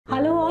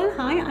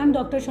I'm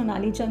Dr.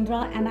 Shonali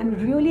Chandra, and I'm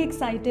really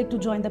excited to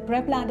join the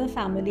PrepLadder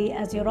family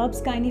as your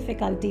OBs-GYN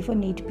faculty for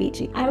NEET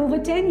PG. I have over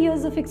 10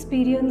 years of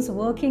experience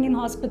working in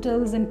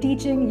hospitals and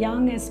teaching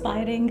young,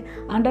 aspiring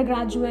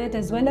undergraduate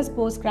as well as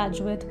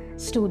postgraduate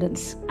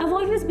students. I've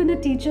always been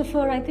a teacher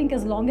for, I think,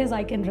 as long as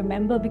I can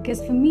remember,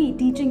 because for me,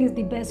 teaching is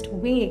the best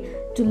way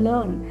to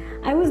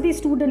learn. I was the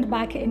student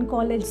back in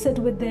college, sit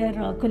with their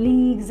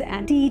colleagues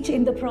and teach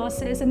in the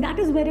process, and that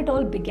is where it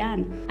all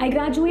began. I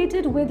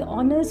graduated with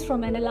honors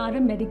from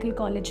NLRM Medical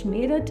College,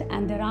 Meerut,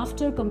 and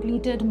thereafter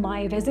completed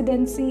my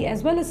residency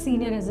as well as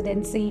senior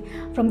residency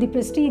from the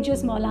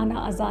prestigious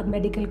Maulana Azad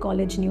Medical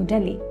College, New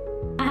Delhi.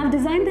 I have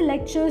designed the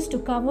lectures to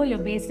cover your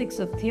basics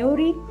of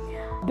theory,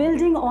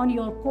 building on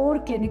your core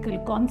clinical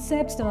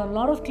concepts. There are a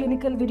lot of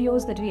clinical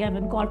videos that we have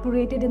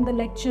incorporated in the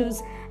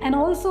lectures, and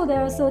also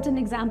there are certain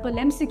example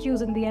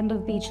MCQs in the end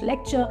of each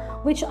lecture,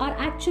 which are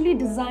actually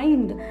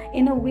designed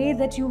in a way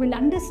that you will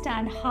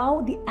understand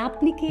how the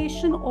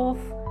application of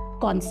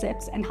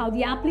concepts and how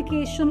the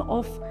application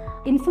of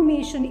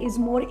information is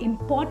more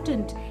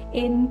important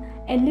in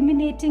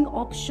eliminating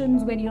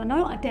options when you're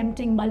now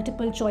attempting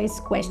multiple choice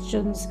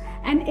questions.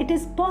 And it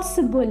is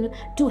possible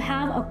to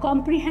have a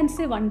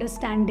comprehensive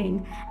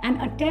understanding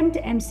and attempt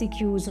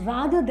MCQs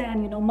rather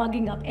than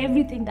mugging up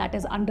everything that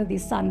is under the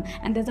sun.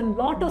 And there's a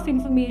lot of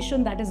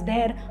information that is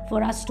there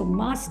for us to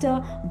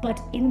master, but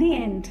in the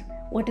end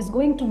what is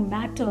going to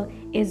matter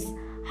is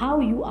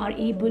how you are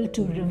able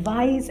to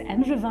revise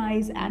and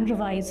revise and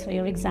revise for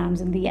your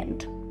exams in the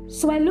end.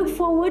 So I look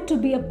forward to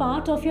be a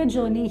part of your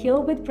journey here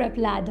with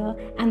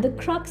PrepLadder, and the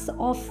crux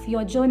of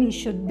your journey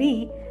should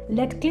be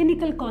let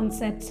clinical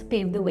concepts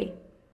pave the way.